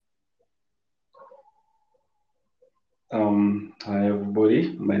Hi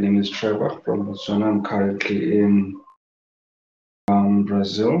everybody. My name is Trevor from Botswana. I'm currently in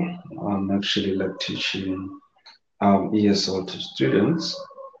Brazil. I'm actually like teaching ESL to students.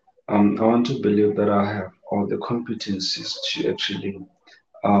 I want to believe that I have all the competencies to actually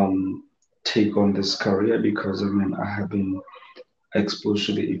um, take on this career because I have been exposed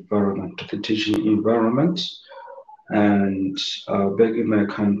to the environment, to the teaching environment, and back in my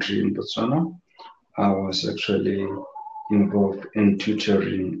country in Botswana. I was actually involved in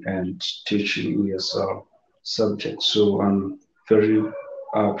tutoring and teaching ESL subjects. So I'm very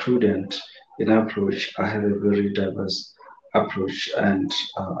prudent in approach. I have a very diverse approach and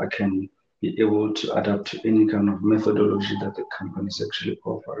I can be able to adapt to any kind of methodology that the company is actually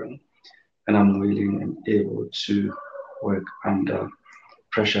offering. And I'm willing and able to work under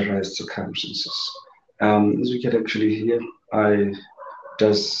pressurized circumstances. As we can actually hear, I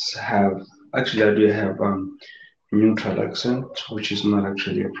does have actually I do have neutral accent, which is not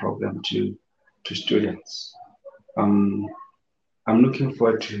actually a problem to students. Um, I'm looking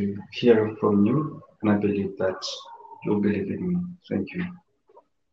forward to hearing from you, and I believe that you'll believe in me. Thank you.